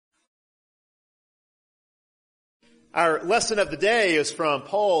Our lesson of the day is from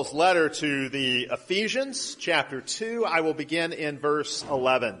Paul's letter to the Ephesians, chapter 2. I will begin in verse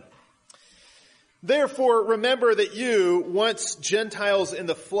 11. Therefore, remember that you, once Gentiles in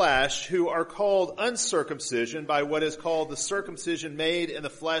the flesh, who are called uncircumcision by what is called the circumcision made in the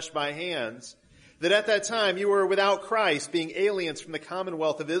flesh by hands, that at that time you were without Christ, being aliens from the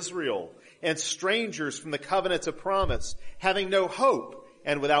commonwealth of Israel, and strangers from the covenants of promise, having no hope,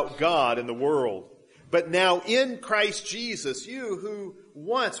 and without God in the world. But now in Christ Jesus, you who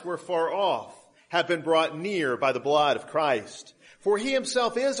once were far off have been brought near by the blood of Christ. For he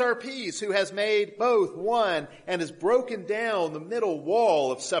himself is our peace, who has made both one and has broken down the middle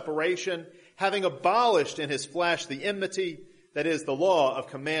wall of separation, having abolished in his flesh the enmity, that is, the law of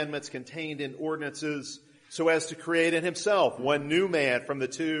commandments contained in ordinances, so as to create in himself one new man from the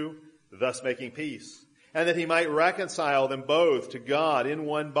two, thus making peace, and that he might reconcile them both to God in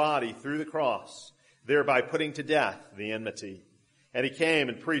one body through the cross, thereby putting to death the enmity. And he came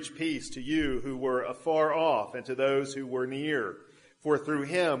and preached peace to you who were afar off and to those who were near. For through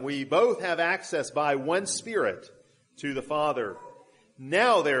him we both have access by one Spirit to the Father.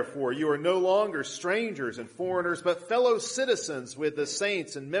 Now therefore you are no longer strangers and foreigners, but fellow citizens with the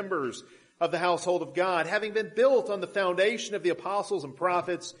saints and members of the household of God, having been built on the foundation of the apostles and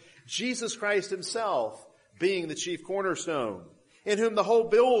prophets, Jesus Christ himself being the chief cornerstone, in whom the whole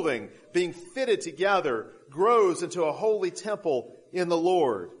building, being fitted together, grows into a holy temple in the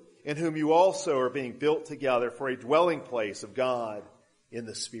Lord, in whom you also are being built together for a dwelling place of God in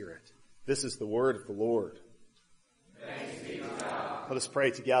the Spirit. This is the word of the Lord. Thanks be to God. Let us pray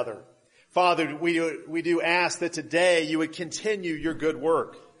together. Father, we do ask that today you would continue your good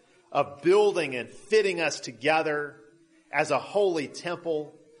work of building and fitting us together as a holy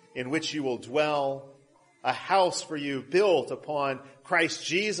temple in which you will dwell, a house for you built upon Christ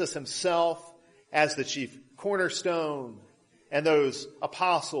Jesus himself as the chief cornerstone, and those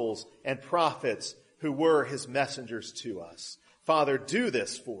apostles and prophets who were his messengers to us. Father, do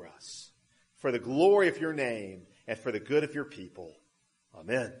this for us, for the glory of your name and for the good of your people.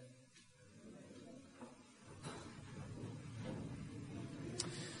 Amen.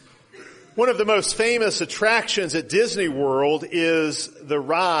 One of the most famous attractions at Disney World is the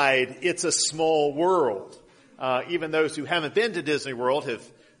ride, It's a Small World. Even those who haven't been to Disney World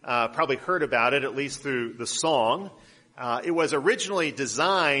have probably heard about it, at least through the song. It was originally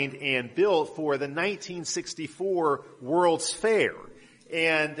designed and built for the 1964 World's Fair.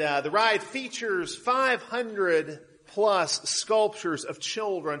 And the ride features 500 plus sculptures of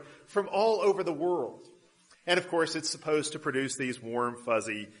children from all over the world. And of course, it's supposed to produce these warm,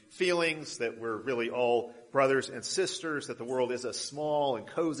 fuzzy feelings that we're really all brothers and sisters, that the world is a small and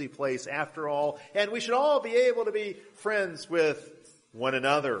cozy place after all, and we should all be able to be friends with one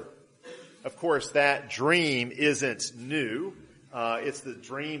another. Of course, that dream isn't new. It's the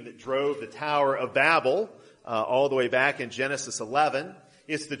dream that drove the Tower of Babel all the way back in Genesis 11.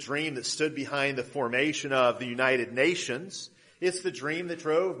 It's the dream that stood behind the formation of the United Nations. It's the dream that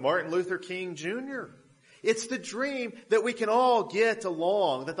drove Martin Luther King Jr. It's the dream that we can all get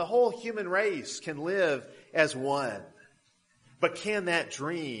along, that the whole human race can live as one. But can that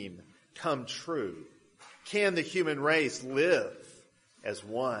dream come true? Can the human race live as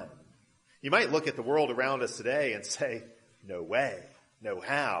one? You might look at the world around us today and say, no way, no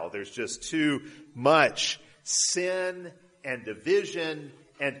how. There's just too much sin and division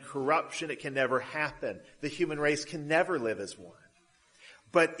and corruption. It can never happen. The human race can never live as one.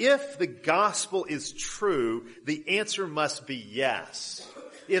 But if the gospel is true, the answer must be yes.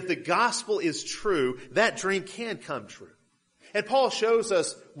 If the gospel is true, that dream can come true. And Paul shows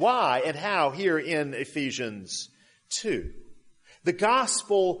us why and how here in Ephesians 2. The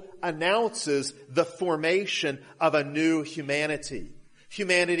gospel announces the formation of a new humanity.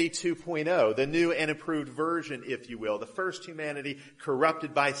 Humanity 2.0, the new and improved version, if you will. The first humanity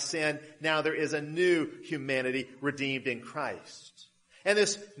corrupted by sin. Now there is a new humanity redeemed in Christ. And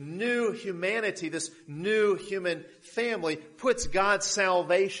this new humanity, this new human family puts God's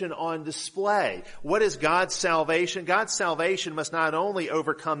salvation on display. What is God's salvation? God's salvation must not only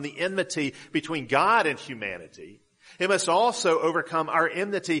overcome the enmity between God and humanity, it must also overcome our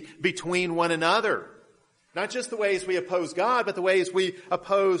enmity between one another. Not just the ways we oppose God, but the ways we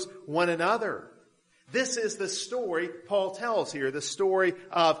oppose one another. This is the story Paul tells here, the story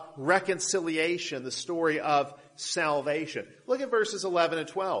of reconciliation, the story of salvation. Look at verses 11 and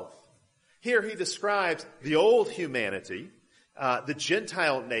 12. Here he describes the old humanity, the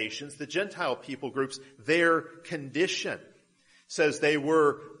Gentile nations, the Gentile people groups, their condition. Says they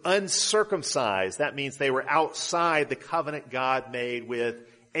were uncircumcised. That means they were outside the covenant God made with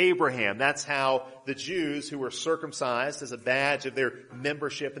Abraham. That's how the Jews who were circumcised as a badge of their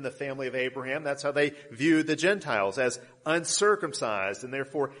membership in the family of Abraham, that's how they viewed the Gentiles, as uncircumcised and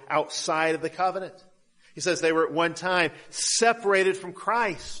therefore outside of the covenant. He says they were at one time separated from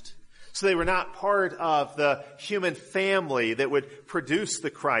Christ. So they were not part of the human family that would produce the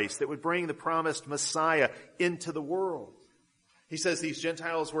Christ, that would bring the promised Messiah into the world. He says these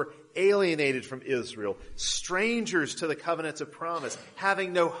Gentiles were alienated from Israel, strangers to the covenants of promise,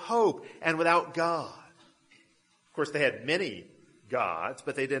 having no hope and without God. Of course, they had many gods,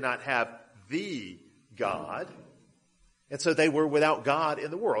 but they did not have the God. And so they were without God in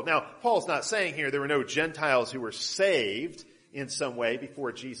the world. Now, Paul's not saying here there were no Gentiles who were saved in some way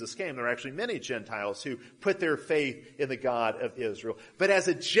before Jesus came. There are actually many Gentiles who put their faith in the God of Israel. But as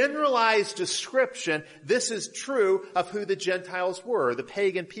a generalized description, this is true of who the Gentiles were, the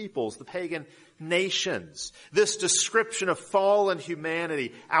pagan peoples, the pagan nations. This description of fallen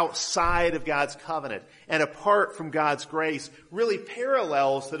humanity outside of God's covenant and apart from God's grace really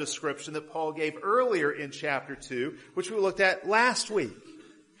parallels the description that Paul gave earlier in chapter 2, which we looked at last week,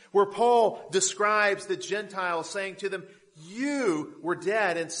 where Paul describes the Gentiles saying to them, "You were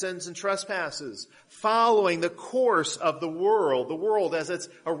dead in sins and trespasses, following the course of the world as it's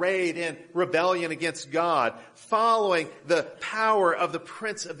arrayed in rebellion against God, following the power of the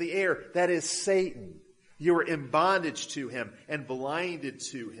prince of the air, that is Satan. You were in bondage to him and blinded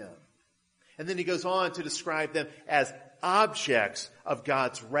to him." And then he goes on to describe them as objects of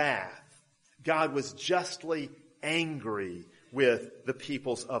God's wrath. God was justly angry with the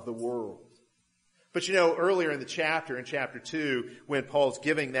peoples of the world. But earlier in the chapter, in chapter 2, when Paul's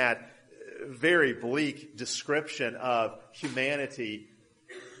giving that very bleak description of humanity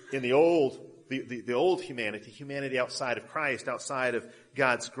in the old humanity outside of Christ, outside of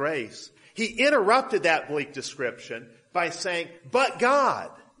God's grace, he interrupted that bleak description by saying, "But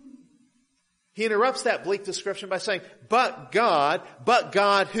God." He interrupts that bleak description by saying, but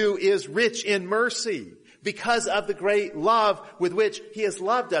God who is rich in mercy, because of the great love with which he has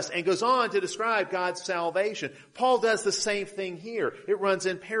loved us," and goes on to describe God's salvation. Paul does the same thing here. It runs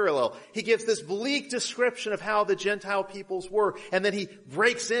in parallel. He gives this bleak description of how the Gentile peoples were, and then he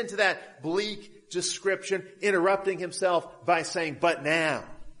breaks into that bleak description, interrupting himself by saying, but now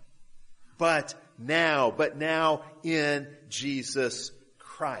in Jesus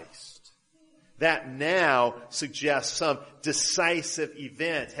Christ. That now suggests some decisive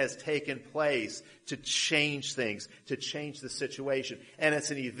event has taken place to change things, to change the situation. And it's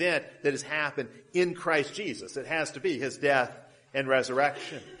an event that has happened in Christ Jesus. It has to be his death and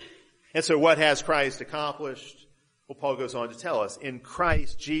resurrection. And so what has Christ accomplished? Well, Paul goes on to tell us, in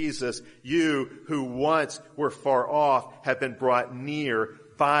Christ Jesus, you who once were far off have been brought near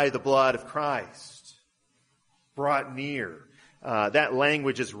by the blood of Christ. Brought near. That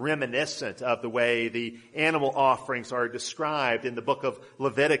language is reminiscent of the way the animal offerings are described in the book of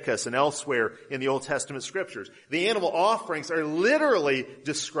Leviticus and elsewhere in the Old Testament scriptures. The animal offerings are literally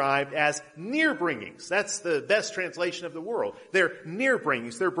described as near bringings. That's the best translation of the world. They're near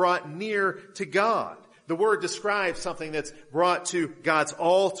bringings. They're brought near to God. The word describes something that's brought to God's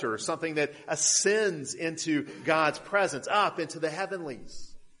altar, something that ascends into God's presence, up into the heavenlies.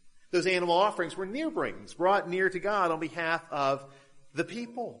 Those animal offerings were near bringings, brought near to God on behalf of the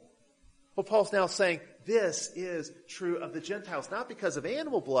people. Well, Paul's now saying this is true of the Gentiles, not because of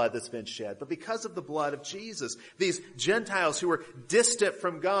animal blood that's been shed, but because of the blood of Jesus. These Gentiles who were distant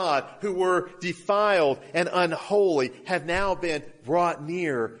from God, who were defiled and unholy, have now been brought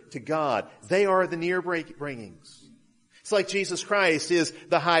near to God. They are the near bringings. It's like Jesus Christ is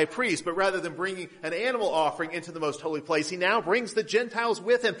the high priest, but rather than bringing an animal offering into the most holy place, he now brings the Gentiles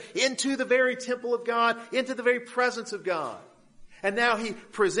with him into the very temple of God, into the very presence of God. And now he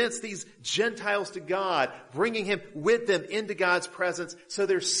presents these Gentiles to God, bringing him with them into God's presence, so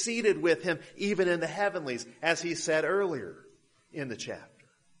they're seated with him even in the heavenlies, as he said earlier in the chapter.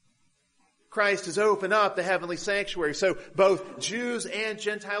 Christ has opened up the heavenly sanctuary so both Jews and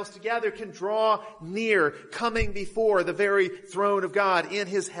Gentiles together can draw near, coming before the very throne of God in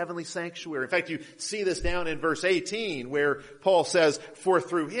his heavenly sanctuary. In fact, you see this down in verse 18 where Paul says, "For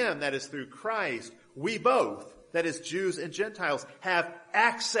through him," that is through Christ, "we both," that is Jews and Gentiles, "have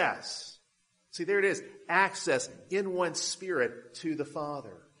access." See, there it is, access in one spirit to the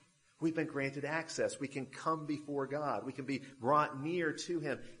Father. We've been granted access. We can come before God. We can be brought near to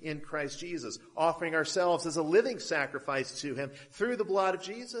him in Christ Jesus, offering ourselves as a living sacrifice to him through the blood of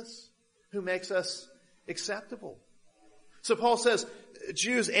Jesus, who makes us acceptable. So Paul says,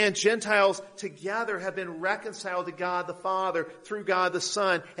 Jews and Gentiles together have been reconciled to God the Father through God the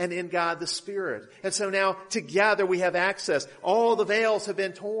Son and in God the Spirit. And so now together we have access. All the veils have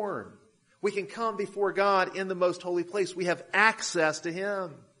been torn. We can come before God in the most holy place. We have access to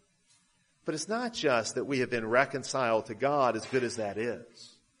Him. But it's not just that we have been reconciled to God, as good as that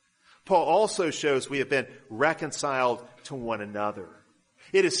is. Paul also shows we have been reconciled to one another.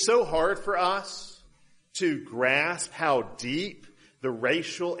 It is so hard for us to grasp how deep the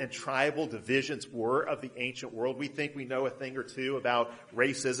racial and tribal divisions were of the ancient world. We think we know a thing or two about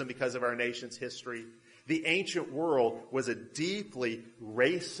racism because of our nation's history. The ancient world was a deeply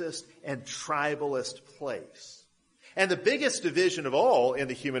racist and tribalist place. And the biggest division of all in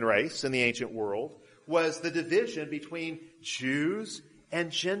the human race in the ancient world was the division between Jews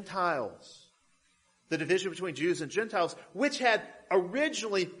and Gentiles. The division between Jews and Gentiles, which had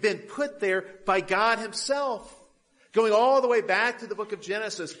originally been put there by God Himself. Going all the way back to the book of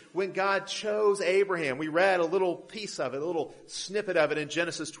Genesis, when God chose Abraham. We read a little piece of it, a little snippet of it in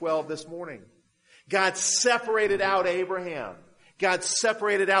Genesis 12 this morning. God separated out Abraham. God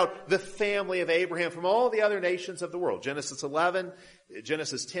separated out the family of Abraham from all the other nations of the world. Genesis 11,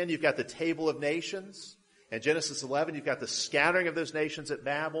 Genesis 10, you've got the table of nations. And Genesis 11, you've got the scattering of those nations at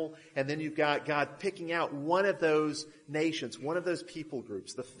Babel. And then you've got God picking out one of those nations, one of those people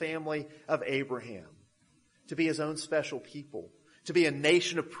groups, the family of Abraham, to be His own special people, to be a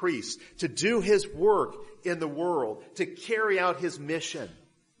nation of priests, to do His work in the world, to carry out His mission.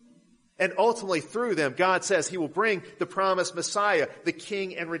 And ultimately through them, God says He will bring the promised Messiah, the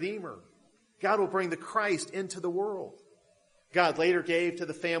King and Redeemer. God will bring the Christ into the world. God later gave to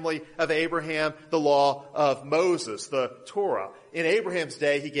the family of Abraham the law of Moses, the Torah. In Abraham's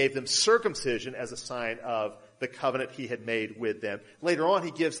day, He gave them circumcision as a sign of the covenant He had made with them. Later on,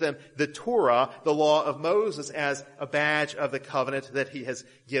 He gives them the Torah, the law of Moses, as a badge of the covenant that He has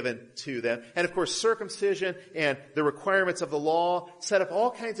given to them. And of course, circumcision and the requirements of the law set up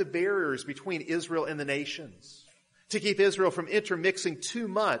all kinds of barriers between Israel and the nations to keep Israel from intermixing too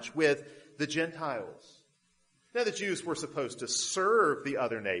much with the Gentiles. Now, the Jews were supposed to serve the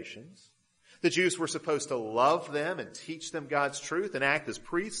other nations. The Jews were supposed to love them and teach them God's truth and act as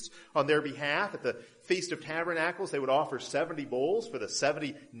priests on their behalf. At the Feast of Tabernacles, they would offer 70 bulls for the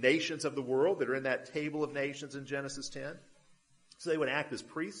 70 nations of the world that are in that table of nations in Genesis 10. So they would act as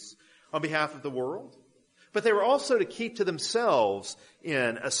priests on behalf of the world. But they were also to keep to themselves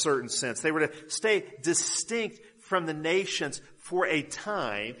in a certain sense. They were to stay distinct from the nations for a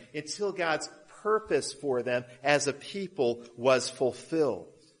time until God's purpose for them as a people was fulfilled.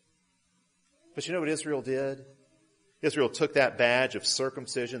 But you know what Israel did? Israel took that badge of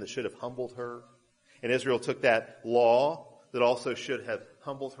circumcision that should have humbled her. And Israel took that law that also should have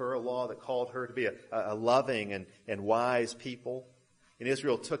humbled her, a law that called her to be a loving and wise people. And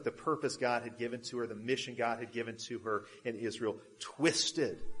Israel took the purpose God had given to her, the mission God had given to her, and Israel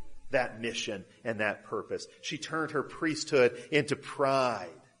twisted that mission and that purpose. She turned her priesthood into pride.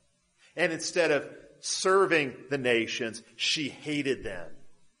 And instead of serving the nations, she hated them.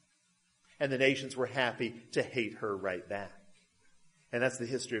 And the nations were happy to hate her right back. And that's the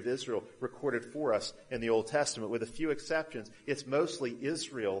history of Israel recorded for us in the Old Testament, with a few exceptions. It's mostly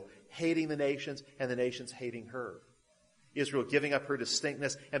Israel hating the nations and the nations hating her. Israel giving up her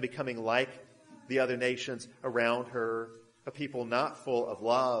distinctness and becoming like the other nations around her, a people not full of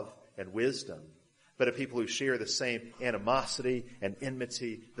love and wisdom, but a people who share the same animosity and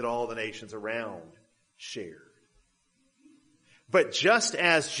enmity that all the nations around shared. But just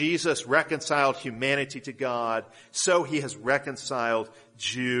as Jesus reconciled humanity to God, so He has reconciled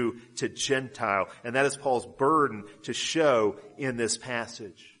Jew to Gentile. And that is Paul's burden to show in this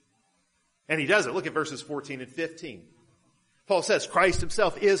passage. And he does it. Look at verses 14 and 15. Paul says Christ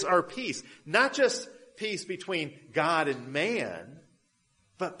Himself is our peace. Not just peace between God and man,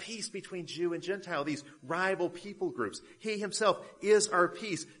 but peace between Jew and Gentile, these rival people groups. He Himself is our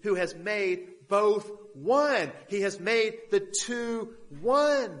peace, who has made both one. He has made the two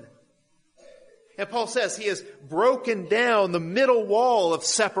one. And Paul says He has broken down the middle wall of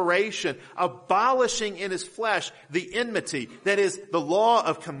separation, abolishing in His flesh the enmity, that is, the law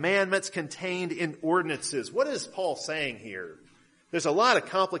of commandments contained in ordinances. What is Paul saying here? There's a lot of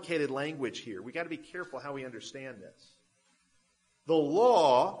complicated language here. We've got to be careful how we understand this. The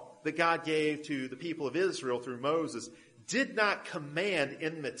law that God gave to the people of Israel through Moses did not command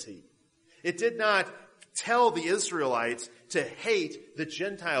enmity. It did not tell the Israelites to hate the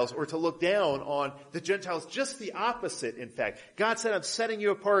Gentiles or to look down on the Gentiles. Just the opposite, in fact. God said, I'm setting you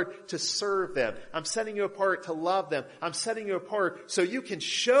apart to serve them. I'm setting you apart to love them. I'm setting you apart so you can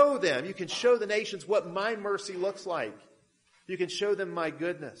show them, you can show the nations what my mercy looks like. You can show them my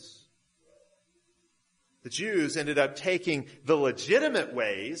goodness. The Jews ended up taking the legitimate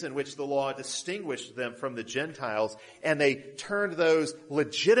ways in which the law distinguished them from the Gentiles, and they turned those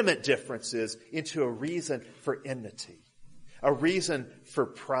legitimate differences into a reason for enmity, a reason for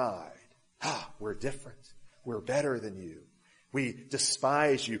pride. We're different. We're better than you. We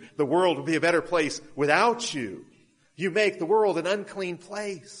despise you. The world would be a better place without you. You make the world an unclean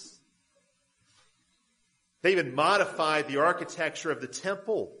place. They even modified the architecture of the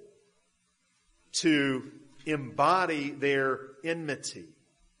temple to embody their enmity.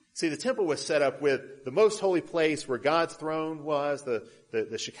 See, the temple was set up with the most holy place where God's throne was,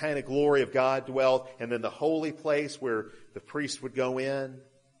 the Shekinah glory of God dwelt, and then the holy place where the priest would go in,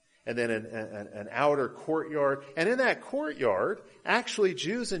 and then an outer courtyard. And in that courtyard, actually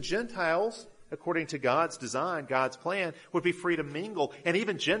Jews and Gentiles, according to God's design, God's plan, would be free to mingle. And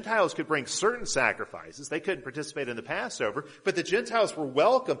even Gentiles could bring certain sacrifices. They couldn't participate in the Passover, but the Gentiles were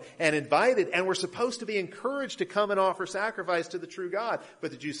welcome and invited and were supposed to be encouraged to come and offer sacrifice to the true God.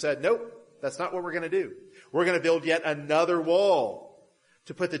 But the Jews said, nope, that's not what we're going to do. We're going to build yet another wall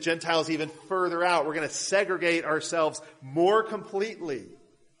to put the Gentiles even further out. We're going to segregate ourselves more completely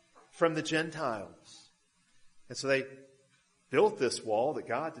from the Gentiles. And so they built this wall that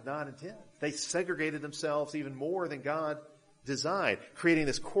God did not intend. They segregated themselves even more than God designed, creating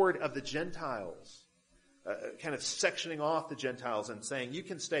this court of the Gentiles, kind of sectioning off the Gentiles and saying, you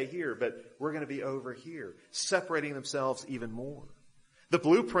can stay here, but we're going to be over here, separating themselves even more. The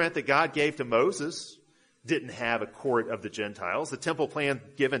blueprint that God gave to Moses didn't have a court of the Gentiles. The temple plan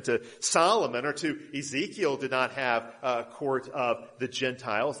given to Solomon or to Ezekiel did not have a court of the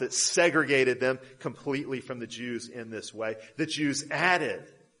Gentiles that segregated them completely from the Jews in this way. The Jews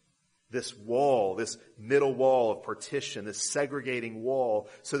added this wall, this middle wall of partition, this segregating wall,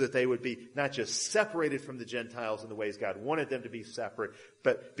 so that they would be not just separated from the Gentiles in the ways God wanted them to be separate,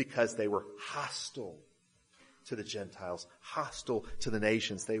 but because they were hostile to the Gentiles, hostile to the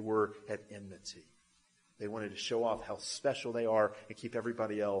nations, they were at enmity. They wanted to show off how special they are and keep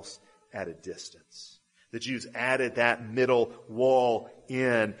everybody else at a distance. The Jews added that middle wall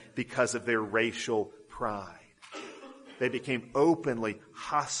in because of their racial pride. They became openly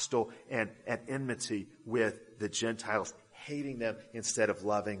hostile and at enmity with the Gentiles, hating them instead of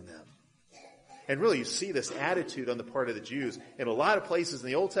loving them. And really, you see this attitude on the part of the Jews in a lot of places in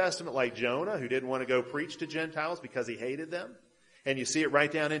the Old Testament, like Jonah, who didn't want to go preach to Gentiles because he hated them. And you see it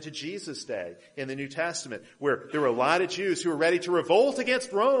right down into Jesus' day in the New Testament, where there were a lot of Jews who were ready to revolt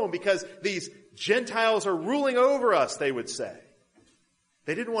against Rome because these Gentiles are ruling over us, they would say.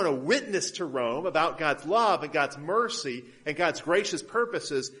 They didn't want to witness to Rome about God's love and God's mercy and God's gracious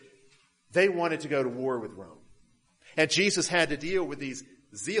purposes. They wanted to go to war with Rome. And Jesus had to deal with these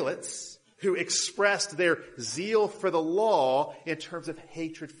zealots who expressed their zeal for the law in terms of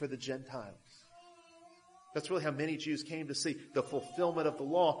hatred for the Gentiles. That's really how many Jews came to see the fulfillment of the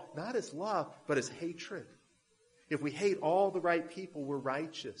law, not as love, but as hatred. If we hate all the right people, we're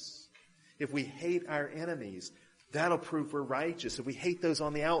righteous. If we hate our enemies, that'll prove we're righteous. If we hate those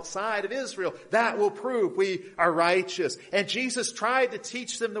on the outside of Israel, that will prove we are righteous. And Jesus tried to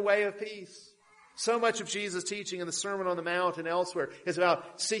teach them the way of peace. So much of Jesus' teaching in the Sermon on the Mount and elsewhere is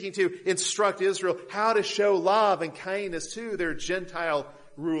about seeking to instruct Israel how to show love and kindness to their Gentile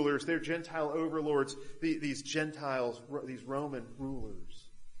rulers, their Gentile overlords, these Gentiles, these Roman rulers.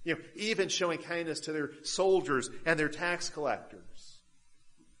 Even showing kindness to their soldiers and their tax collectors.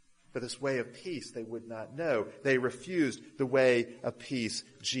 But this way of peace they would not know. They refused the way of peace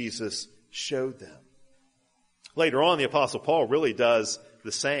Jesus showed them. Later on, the Apostle Paul really does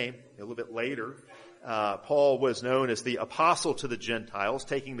the same. A little bit later, Paul was known as the apostle to the Gentiles,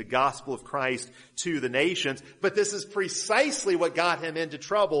 taking the gospel of Christ to the nations. But this is precisely what got him into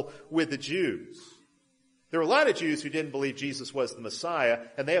trouble with the Jews. There were a lot of Jews who didn't believe Jesus was the Messiah,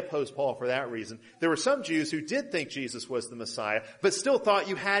 and they opposed Paul for that reason. There were some Jews who did think Jesus was the Messiah, but still thought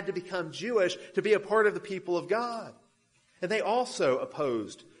you had to become Jewish to be a part of the people of God. And they also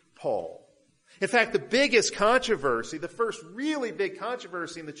opposed Paul. In fact, the biggest controversy, the first really big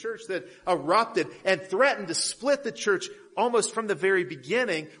controversy in the church that erupted and threatened to split the church almost from the very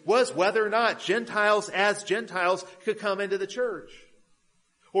beginning was whether or not Gentiles as Gentiles could come into the church.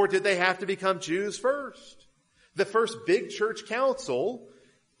 Or did they have to become Jews first? The first big church council,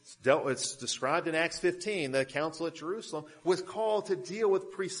 it's described in Acts 15, the council at Jerusalem, was called to deal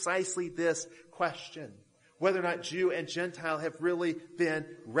with precisely this question. Whether or not Jew and Gentile have really been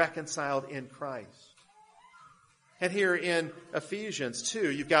reconciled in Christ. And here in Ephesians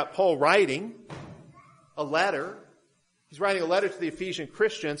 2, you've got Paul writing a letter. He's writing a letter to the Ephesian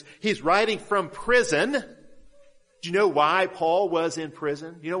Christians. He's writing from prison. Do you know why Paul was in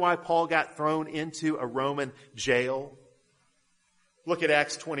prison? Do you know why Paul got thrown into a Roman jail? Look at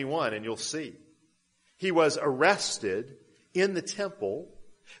Acts 21 and you'll see. He was arrested in the temple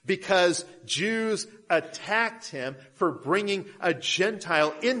because Jews attacked him for bringing a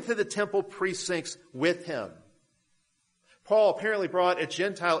Gentile into the temple precincts with him. Paul apparently brought a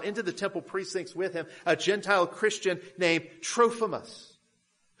Gentile into the temple precincts with him, a Gentile Christian named Trophimus,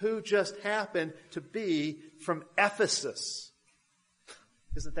 who just happened to be from Ephesus.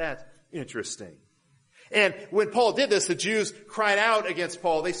 Isn't that interesting? And when Paul did this, the Jews cried out against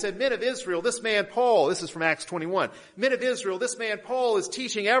Paul. They said, "Men of Israel, this man Paul," this is from Acts 21, "Men of Israel, this man Paul is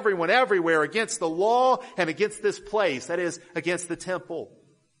teaching everyone everywhere against the law and against this place," that is, against the temple.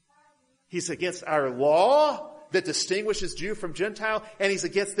 He's against our law that distinguishes Jew from Gentile, and he's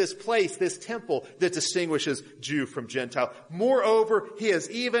against this place, this temple, that distinguishes Jew from Gentile. Moreover, he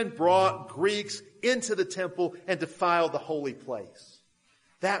has even brought Greeks into the temple and defiled the holy place.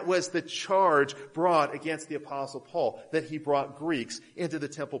 That was the charge brought against the Apostle Paul, that he brought Greeks into the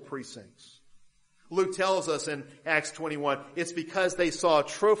temple precincts. Luke tells us in Acts 21, it's because they saw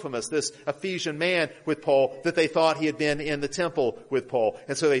Trophimus, this Ephesian man, with Paul, that they thought he had been in the temple with Paul.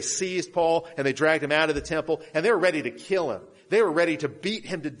 And so they seized Paul and they dragged him out of the temple, and they were ready to kill him. They were ready to beat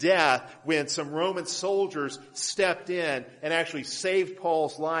him to death when some Roman soldiers stepped in and actually saved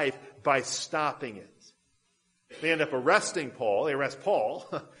Paul's life by stopping it. They end up arresting Paul. They arrest Paul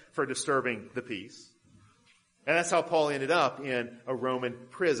for disturbing the peace. And that's how Paul ended up in a Roman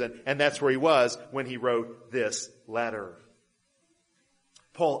prison. And that's where he was when he wrote this letter.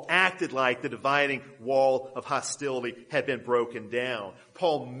 Paul acted like the dividing wall of hostility had been broken down.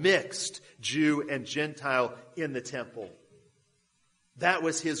 Paul mixed Jew and Gentile in the temple. That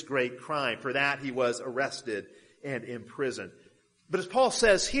was his great crime. For that he was arrested and imprisoned. But as Paul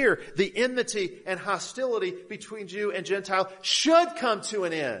says here, the enmity and hostility between Jew and Gentile should come to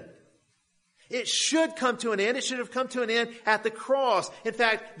an end. It should come to an end. It should have come to an end at the cross. In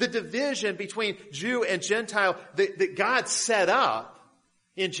fact, the division between Jew and Gentile that God set up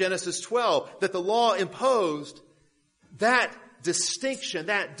in Genesis 12, that the law imposed, that distinction,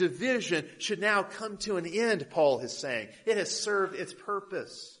 that division should now come to an end, Paul is saying. It has served its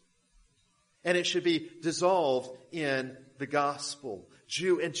purpose. And it should be dissolved in the gospel.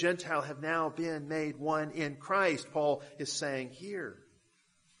 Jew and Gentile have now been made one in Christ, Paul is saying here.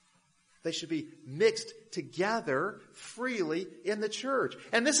 They should be mixed together freely in the church.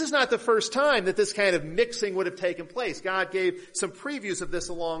 And this is not the first time that this kind of mixing would have taken place. God gave some previews of this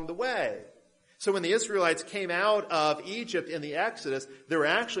along the way. So when the Israelites came out of Egypt in the Exodus, there were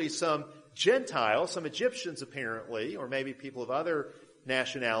actually some Gentiles, some Egyptians apparently, or maybe people of other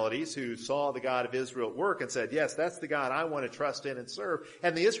nationalities who saw the God of Israel at work and said, yes, that's the God I want to trust in and serve.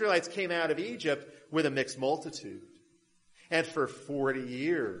 And the Israelites came out of Egypt with a mixed multitude. And for 40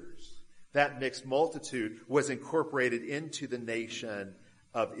 years, that mixed multitude was incorporated into the nation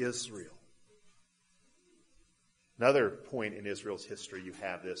of Israel. Another point in Israel's history, you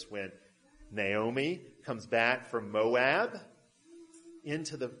have this when Naomi comes back from Moab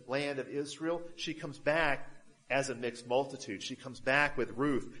into the land of Israel. She comes back as a mixed multitude. She comes back with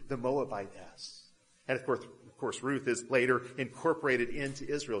Ruth, the Moabitess. And of course, Ruth is later incorporated into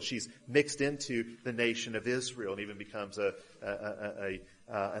Israel. She's mixed into the nation of Israel and even becomes an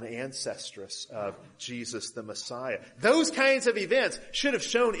ancestress of Jesus the Messiah. Those kinds of events should have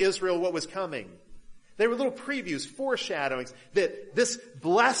shown Israel what was coming. They were little previews, foreshadowings, that this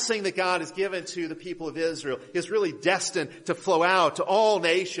blessing that God has given to the people of Israel is really destined to flow out to all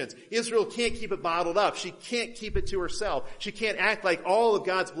nations. Israel can't keep it bottled up. She can't keep it to herself. She can't act like all of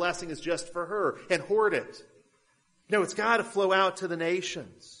God's blessing is just for her and hoard it. No, it's got to flow out to the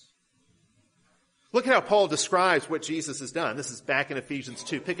nations. Look at how Paul describes what Jesus has done. This is back in Ephesians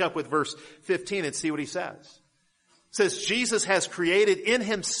 2. Pick up with verse 15 and see what he says. It says, Jesus has created in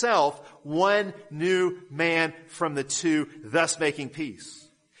himself one new man from the two, thus making peace.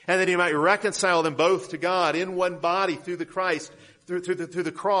 And that he might reconcile them both to God in one body through the Christ, through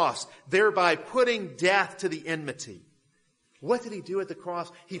the cross, thereby putting death to the enmity. What did he do at the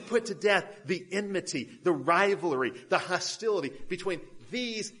cross? He put to death the enmity, the rivalry, the hostility between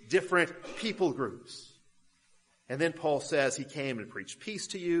these different people groups. And then Paul says he came and preached peace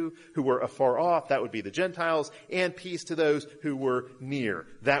to you who were afar off, that would be the Gentiles, and peace to those who were near,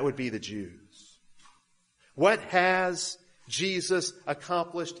 that would be the Jews. What has Jesus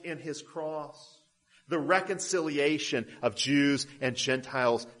accomplished in his cross? The reconciliation of Jews and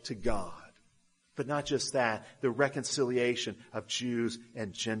Gentiles to God. But not just that, the reconciliation of Jews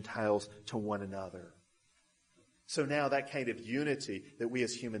and Gentiles to one another. So now that kind of unity that we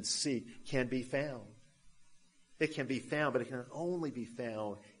as humans seek can be found. It can be found, but it can only be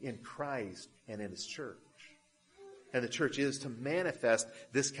found in Christ and in His church. And the church is to manifest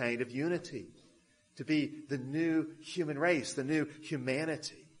this kind of unity, to be the new human race, the new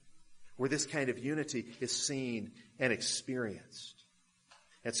humanity, where this kind of unity is seen and experienced.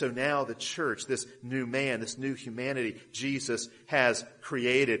 And so now the church, this new man, this new humanity, Jesus has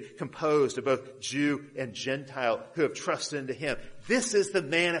created, composed of both Jew and Gentile who have trusted into Him. This is the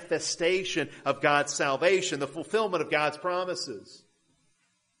manifestation of God's salvation, the fulfillment of God's promises.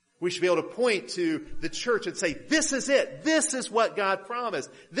 We should be able to point to the church and say, this is it. This is what God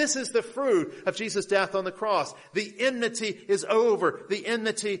promised. This is the fruit of Jesus' death on the cross. The enmity is over. The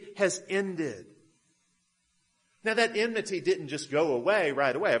enmity has ended. Now that enmity didn't just go away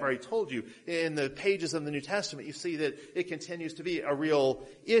right away. I've already told you in the pages of the New Testament, you see that it continues to be a real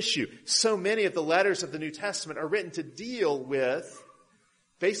issue. So many of the letters of the New Testament are written to deal with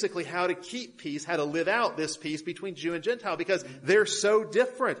basically how to keep peace, how to live out this peace between Jew and Gentile, because they're so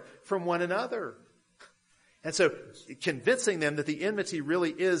different from one another. And so convincing them that the enmity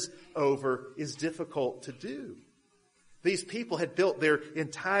really is over is difficult to do. These people had built their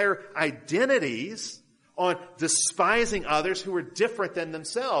entire identities on despising others who were different than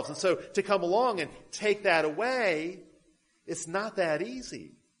themselves. And so to come along and take that away, it's not that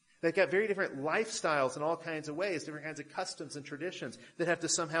easy. They've got very different lifestyles in all kinds of ways, different kinds of customs and traditions that have to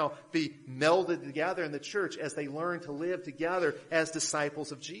somehow be melded together in the church as they learn to live together as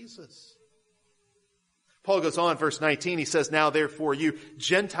disciples of Jesus. Paul goes on, verse 19, he says, "Now therefore you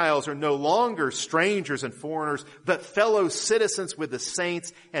Gentiles are no longer strangers and foreigners, but fellow citizens with the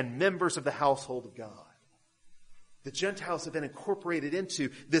saints and members of the household of God." The Gentiles have been incorporated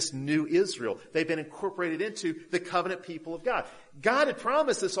into this new Israel. They've been incorporated into the covenant people of God. God had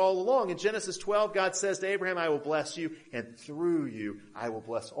promised this all along. In Genesis 12, God says to Abraham, "I will bless you, and through you I will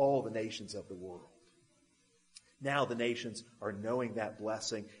bless all the nations of the world." Now the nations are knowing that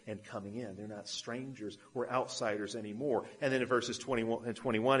blessing and coming in. They're not strangers or outsiders anymore. And then in verses 21 and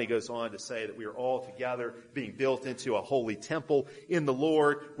 21, he goes on to say that we are all together being built into a holy temple in the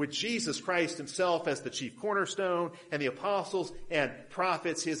Lord, with Jesus Christ Himself as the chief cornerstone, and the apostles and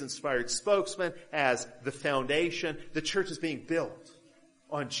prophets, His inspired spokesman, as the foundation. The church is being built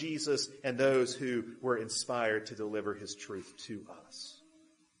on Jesus and those who were inspired to deliver His truth to us.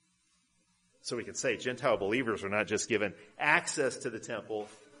 So we can say Gentile believers are not just given access to the temple.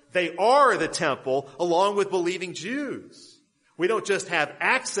 They are the temple along with believing Jews. We don't just have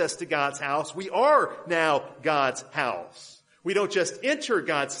access to God's house. We are now God's house. We don't just enter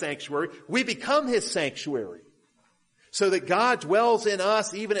God's sanctuary. We become His sanctuary, so that God dwells in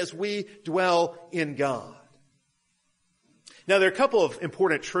us even as we dwell in God. Now there are a couple of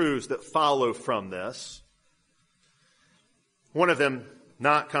important truths that follow from this. One of them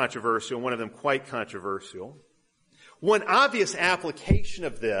not controversial, one of them quite controversial. One obvious application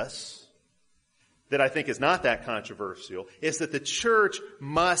of this that I think is not that controversial is that the church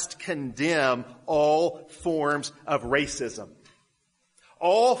must condemn all forms of racism.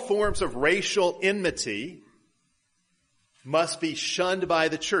 All forms of racial enmity must be shunned by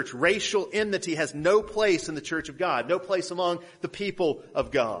the church. Racial enmity has no place in the church of God, no place among the people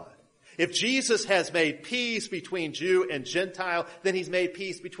of God. If Jesus has made peace between Jew and Gentile, then He's made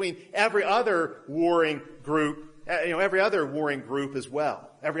peace between every other warring group, every other warring group as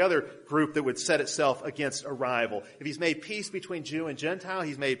well. Every other group that would set itself against a rival. If He's made peace between Jew and Gentile,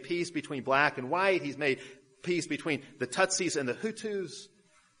 He's made peace between black and white. He's made peace between the Tutsis and the Hutus.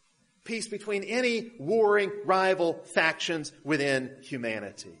 Peace between any warring rival factions within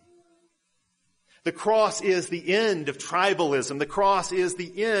humanity. The cross is the end of tribalism. The cross is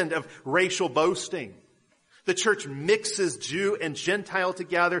the end of racial boasting. The church mixes Jew and Gentile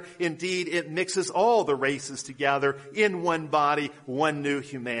together. Indeed, it mixes all the races together in one body, one new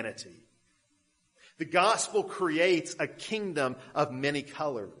humanity. The gospel creates a kingdom of many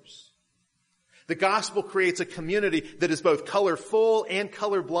colors. The gospel creates a community that is both colorful and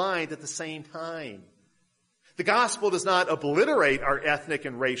colorblind at the same time. The gospel does not obliterate our ethnic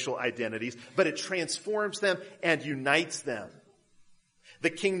and racial identities, but it transforms them and unites them. The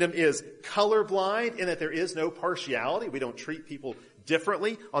kingdom is colorblind in that there is no partiality. We don't treat people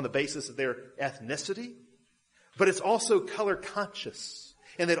differently on the basis of their ethnicity. But it's also color conscious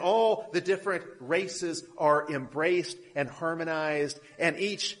in that all the different races are embraced and harmonized, and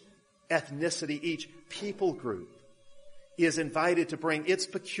each ethnicity, each people group is invited to bring its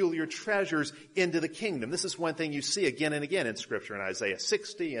peculiar treasures into the kingdom. This is one thing you see again and again in Scripture, in Isaiah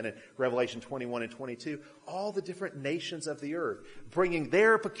 60 and in Revelation 21 and 22. All the different nations of the earth bringing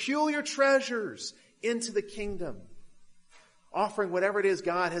their peculiar treasures into the kingdom, offering whatever it is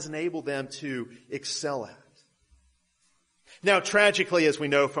God has enabled them to excel at. Now, tragically, as we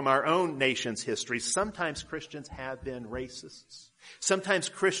know from our own nation's history, sometimes Christians have been racists. Sometimes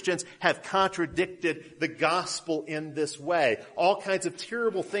Christians have contradicted the gospel in this way. All kinds of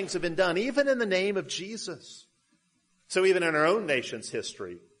terrible things have been done, even in the name of Jesus. So even in our own nation's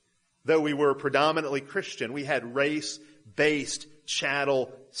history, though we were predominantly Christian, we had race-based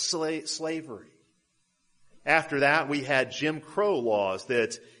chattel slavery. After that, we had Jim Crow laws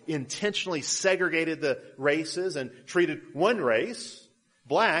that intentionally segregated the races and treated one race,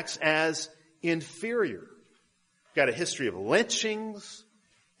 blacks, as inferior. We've got a history of lynchings,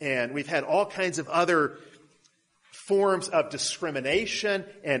 and we've had all kinds of other forms of discrimination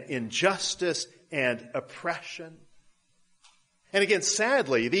and injustice and oppression. And again,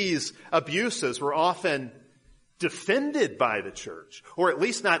 sadly, these abuses were often defended by the church, or at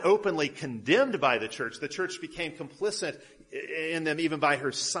least not openly condemned by the church. The church became complicit in them even by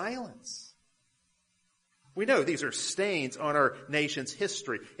her silence. We know these are stains on our nation's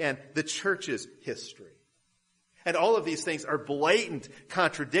history and the church's history. And all of these things are blatant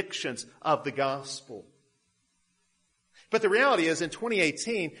contradictions of the gospel. But the reality is, in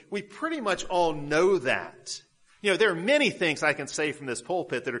 2018, we pretty much all know that. There are many things I can say from this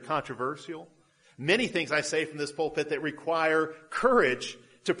pulpit that are controversial. Many things I say from this pulpit that require courage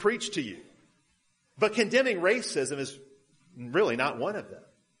to preach to you. But condemning racism is really not one of them.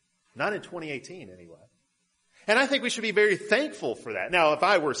 Not in 2018, anyway. And I think we should be very thankful for that. Now, if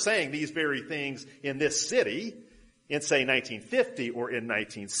I were saying these very things in this city in, say, 1950 or in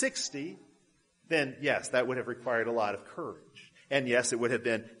 1960, then yes, that would have required a lot of courage. And yes, it would have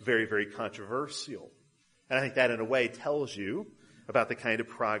been very, very controversial. And I think that in a way tells you about the kind of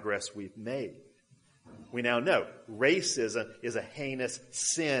progress we've made. We now know racism is a heinous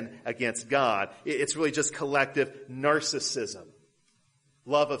sin against God. It's really just collective narcissism.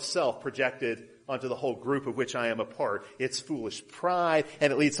 Love of self projected onto the whole group of which I am a part. It's foolish pride,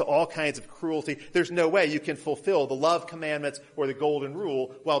 and it leads to all kinds of cruelty. There's no way you can fulfill the love commandments or the golden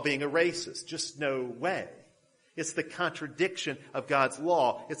rule while being a racist. Just no way. It's the contradiction of God's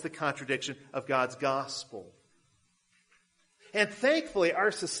law. It's the contradiction of God's gospel. And thankfully,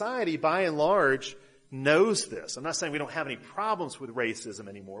 our society, by and large, knows this. I'm not saying we don't have any problems with racism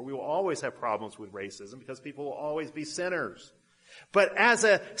anymore. We will always have problems with racism because people will always be sinners. But as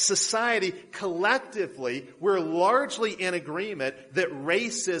a society, collectively, we're largely in agreement that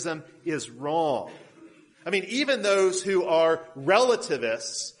racism is wrong. I mean, even those who are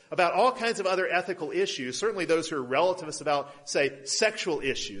relativists about all kinds of other ethical issues, certainly those who are relativists about, say, sexual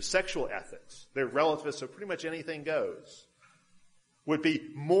issues, sexual ethics, they're relativists, so pretty much anything goes, would be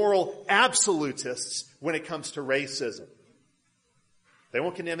moral absolutists when it comes to racism. They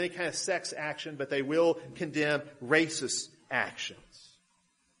won't condemn any kind of sex action, but they will condemn racist actions.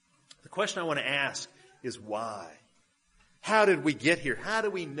 The question I want to ask is why? How did we get here? How do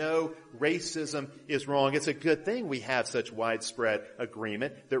we know racism is wrong? It's a good thing we have such widespread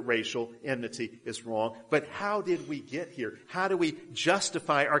agreement that racial enmity is wrong. But how did we get here? How do we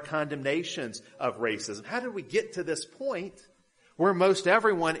justify our condemnations of racism? How did we get to this point where most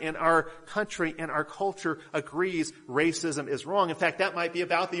everyone in our country and our culture agrees racism is wrong? In fact, that might be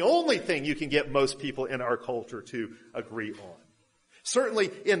about the only thing you can get most people in our culture to agree on. Certainly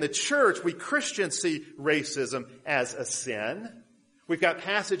in the church, we Christians see racism as a sin. We've got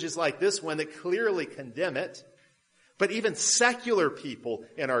passages like this one that clearly condemn it. But even secular people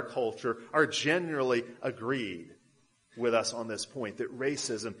in our culture are generally agreed with us on this point, that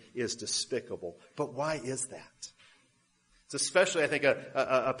racism is despicable. But why is that? It's especially, I think,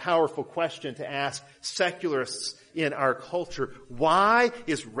 a powerful question to ask secularists in our culture. Why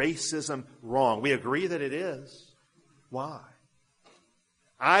is racism wrong? We agree that it is. Why?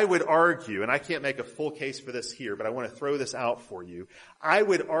 I would argue, and I can't make a full case for this here, but I want to throw this out for you. I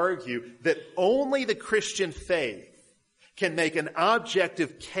would argue that only the Christian faith can make an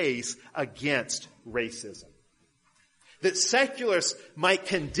objective case against racism. That secularists might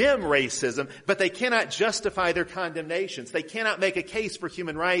condemn racism, but they cannot justify their condemnations. They cannot make a case for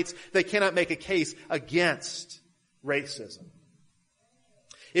human rights. They cannot make a case against racism.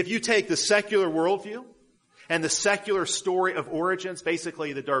 If you take the secular worldview and the secular story of origins,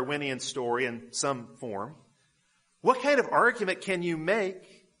 basically the Darwinian story in some form, what kind of argument can you make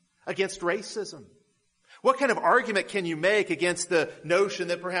against racism? What kind of argument can you make against the notion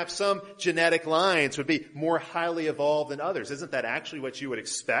that perhaps some genetic lines would be more highly evolved than others? Isn't that actually what you would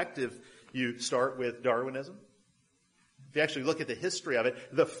expect if you start with Darwinism? If you actually look at the history of it,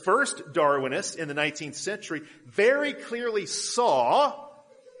 the first Darwinists in the 19th century very clearly saw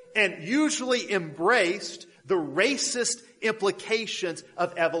and usually embraced the racist implications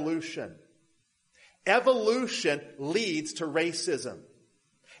of evolution. Evolution leads to racism.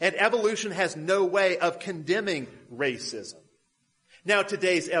 And evolution has no way of condemning racism. Now,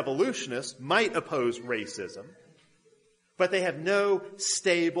 today's evolutionists might oppose racism, but they have no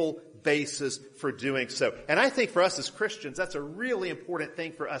stable basis for doing so. And I think for us as Christians, that's a really important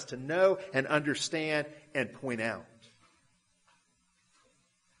thing for us to know and understand and point out.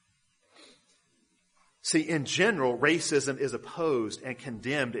 See, in general, racism is opposed and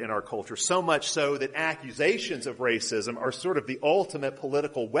condemned in our culture, so much so that accusations of racism are sort of the ultimate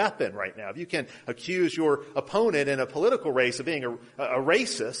political weapon right now. If you can accuse your opponent in a political race of being a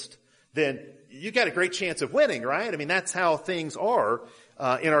racist, then you got a great chance of winning, right? I mean, that's how things are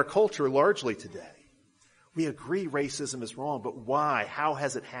in our culture largely today. We agree racism is wrong, but why? How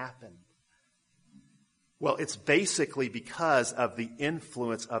has it happened? Well, it's basically because of the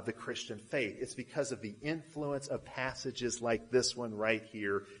influence of the Christian faith. It's because of the influence of passages like this one right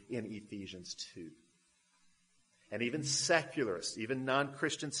here in Ephesians 2. And even secularists, even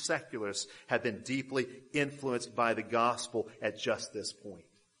non-Christian secularists, have been deeply influenced by the gospel at just this point.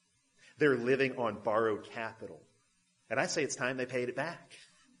 They're living on borrowed capital. And I say it's time they paid it back.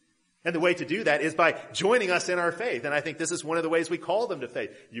 And the way to do that is by joining us in our faith. And I think this is one of the ways we call them to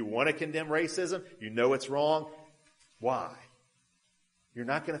faith. You want to condemn racism? You know it's wrong. Why? You're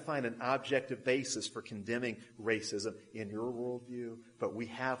not going to find an objective basis for condemning racism in your worldview, but we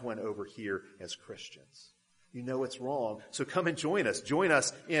have one over here as Christians. You know it's wrong, so come and join us. Join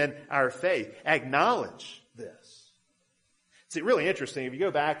us in our faith. Acknowledge this. It's really interesting. If you go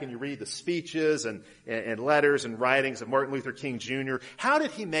back and you read the speeches and letters and writings of Martin Luther King Jr., how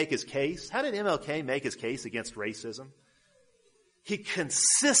did he make his case? How did MLK make his case against racism? He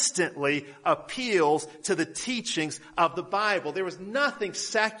consistently appeals to the teachings of the Bible. There was nothing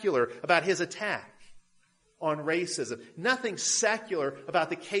secular about his attack on racism. Nothing secular about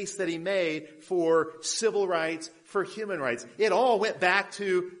the case that he made for civil rights, for human rights. It all went back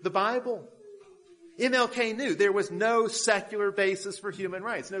to the Bible. MLK knew there was no secular basis for human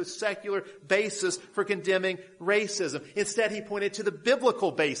rights, no secular basis for condemning racism. Instead, he pointed to the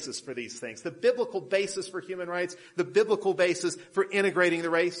biblical basis for these things, the biblical basis for human rights, the biblical basis for integrating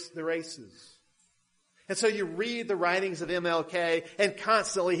the races. And so you read the writings of MLK, and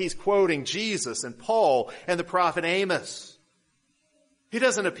constantly he's quoting Jesus and Paul and the prophet Amos. He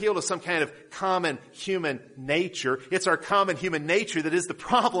doesn't appeal to some kind of common human nature. It's our common human nature that is the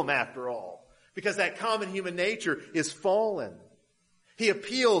problem after all. Because that common human nature is fallen. He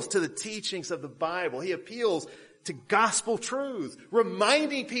appeals to the teachings of the Bible. He appeals to gospel truth,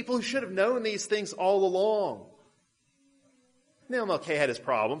 reminding people who should have known these things all along. Now, MLK had his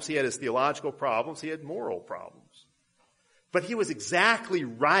problems. He had his theological problems. He had moral problems. But he was exactly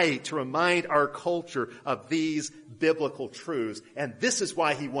right to remind our culture of these biblical truths. And this is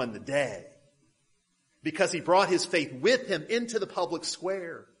why he won the day. Because he brought his faith with him into the public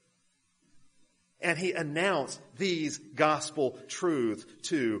square. And he announced these gospel truths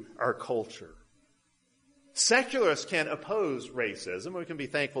to our culture. Secularists can oppose racism. We can be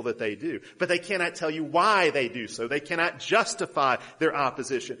thankful that they do. But they cannot tell you why they do so. They cannot justify their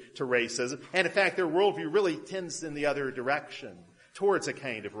opposition to racism. And in fact, their worldview really tends in the other direction, towards a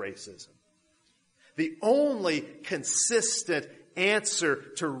kind of racism. The only consistent answer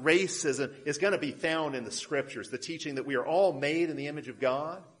to racism is going to be found in the Scriptures, the teaching that we are all made in the image of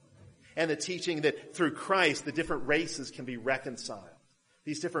God. And the teaching that through Christ, the different races can be reconciled.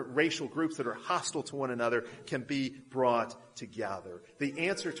 These different racial groups that are hostile to one another can be brought together. The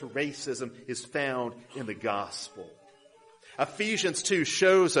answer to racism is found in the gospel. Ephesians 2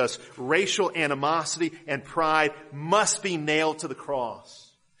 shows us racial animosity and pride must be nailed to the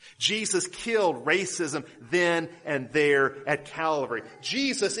cross. Jesus killed racism then and there at Calvary.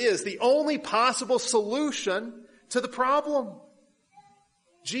 Jesus is the only possible solution to the problem.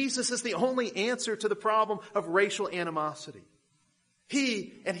 Jesus is the only answer to the problem of racial animosity.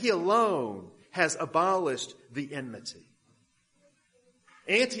 He and He alone has abolished the enmity.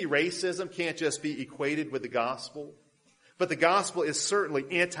 Anti-racism can't just be equated with the gospel, but the gospel is certainly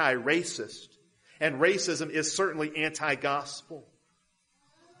anti-racist, and racism is certainly anti-gospel.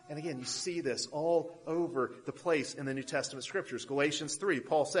 And again, you see this all over the place in the New Testament Scriptures. Galatians 3,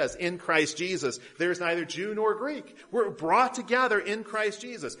 Paul says, in Christ Jesus, there is neither Jew nor Greek. We're brought together in Christ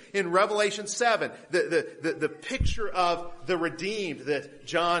Jesus. In Revelation 7, the picture of the redeemed that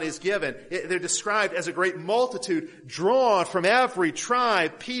John is given, they're described as a great multitude drawn from every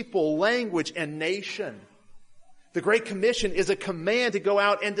tribe, people, language, and nation. The Great Commission is a command to go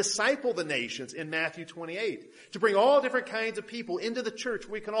out and disciple the nations in Matthew 28. To bring all different kinds of people into the church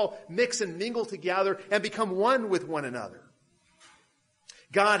where we can all mix and mingle together and become one with one another.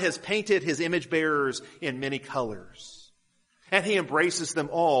 God has painted his image bearers in many colors, and he embraces them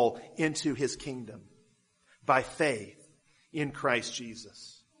all into his kingdom by faith in Christ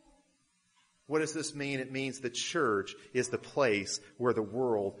Jesus. What does this mean? It means the church is the place where the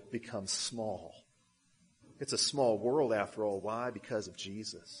world becomes small. It's a small world after all. Why? Because of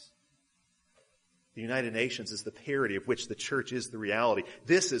Jesus. The United Nations is the parody of which the church is the reality.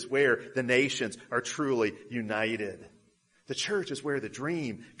 This is where the nations are truly united. The church is where the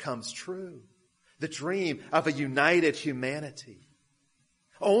dream comes true. The dream of a united humanity.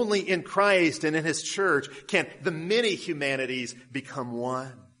 Only in Christ and in his church can the many humanities become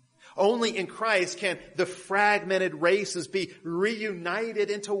one. Only in Christ can the fragmented races be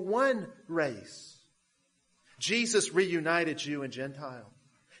reunited into one race. Jesus reunited Jew and Gentile.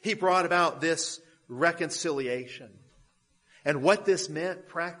 He brought about this reconciliation. And what this meant,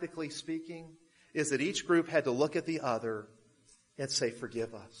 practically speaking, is that each group had to look at the other and say,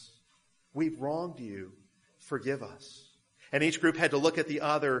 forgive us. We've wronged you. Forgive us. And each group had to look at the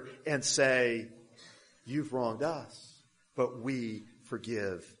other and say, you've wronged us, but we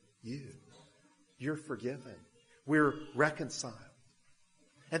forgive you. You're forgiven. We're reconciled.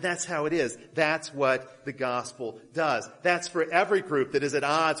 And that's how it is. That's what the gospel does. That's for every group that is at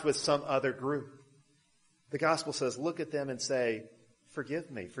odds with some other group. The gospel says, look at them and say, forgive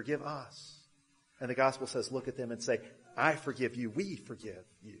me, forgive us. And the gospel says, look at them and say, I forgive you, we forgive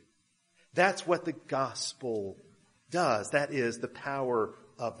you. That's what the gospel does. That is the power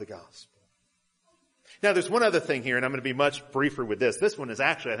of the gospel. Now, there's one other thing here, and I'm going to be much briefer with this. This one is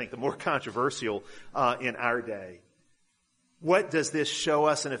actually, I think, the more controversial in our day. What does this show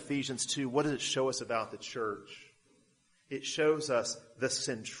us in Ephesians 2? What does it show us about the church? It shows us the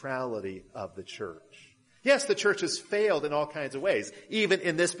centrality of the church. Yes, the church has failed in all kinds of ways, even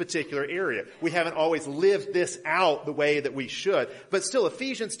in this particular area. We haven't always lived this out the way that we should. But still,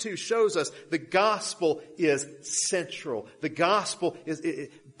 Ephesians 2 shows us the gospel is central. The gospel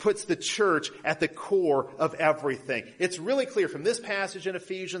it puts the church at the core of everything. It's really clear from this passage in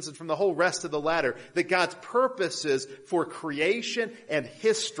Ephesians and from the whole rest of the letter that God's purposes for creation and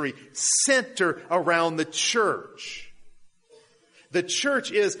history center around the church. The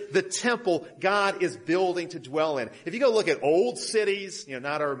church is the temple God is building to dwell in. If you go look at old cities,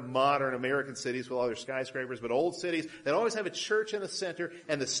 not our modern American cities with all their skyscrapers, but old cities that always have a church in the center,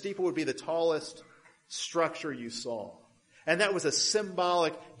 and the steeple would be the tallest structure you saw. And that was a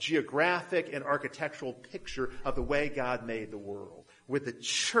symbolic, geographic, and architectural picture of the way God made the world, with the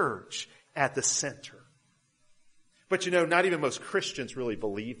church at the center. But not even most Christians really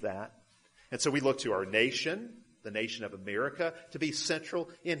believe that. And so we look to our nation, the nation of America, to be central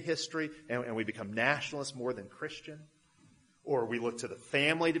in history, and we become nationalists more than Christian. Or we look to the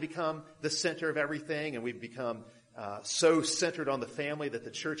family to become the center of everything, and we become so centered on the family that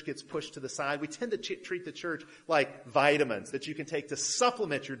the church gets pushed to the side. We tend to treat the church like vitamins that you can take to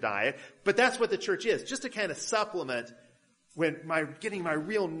supplement your diet, but that's what the church is, just to kind of supplement when getting my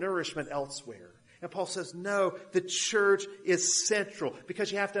real nourishment elsewhere. And Paul says, no, the church is central,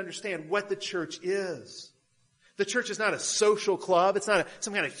 because you have to understand what the church is. The church is not a social club. It's not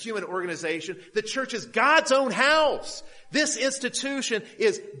some kind of human organization. The church is God's own house. This institution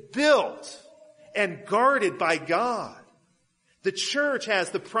is built and guarded by God. The church has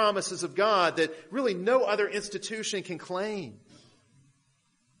the promises of God that really no other institution can claim.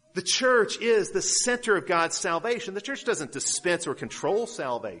 The church is the center of God's salvation. The church doesn't dispense or control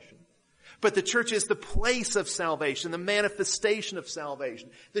salvation. But the church is the place of salvation, the manifestation of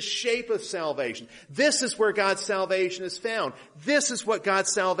salvation, the shape of salvation. This is where God's salvation is found. This is what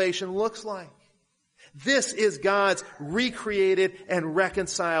God's salvation looks like. This is God's recreated and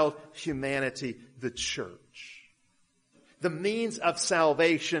reconciled humanity, the church. The means of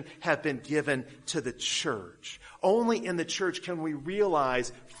salvation have been given to the church. Only in the church can we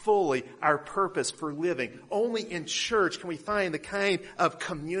realize fully our purpose for living. Only in church can we find the kind of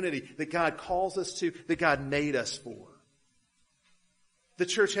community that God calls us to, that God made us for. The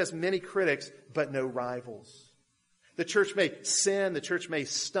church has many critics, but no rivals. The church may sin, the church may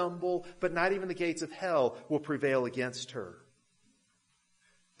stumble, but not even the gates of hell will prevail against her.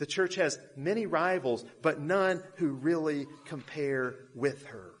 The church has many rivals, but none who really compare with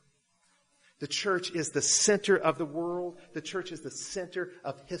her. The church is the center of the world. The church is the center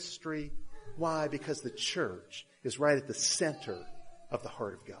of history. Why? Because the church is right at the center of the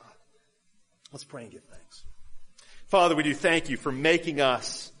heart of God. Let's pray and give thanks. Father, we do thank you for making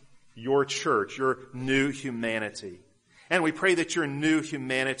us your church, your new humanity. And we pray that your new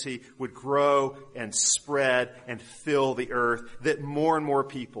humanity would grow and spread and fill the earth, that more and more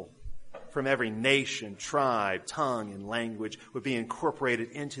people from every nation, tribe, tongue, and language would be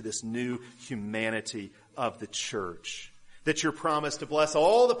incorporated into this new humanity of the church. That your promise to bless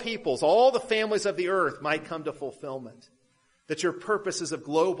all the peoples, all the families of the earth might come to fulfillment. That your purposes of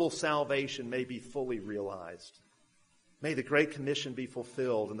global salvation may be fully realized. May the Great Commission be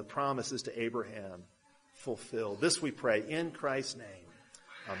fulfilled and the promises to Abraham fulfilled. This we pray in Christ's name.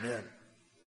 Amen.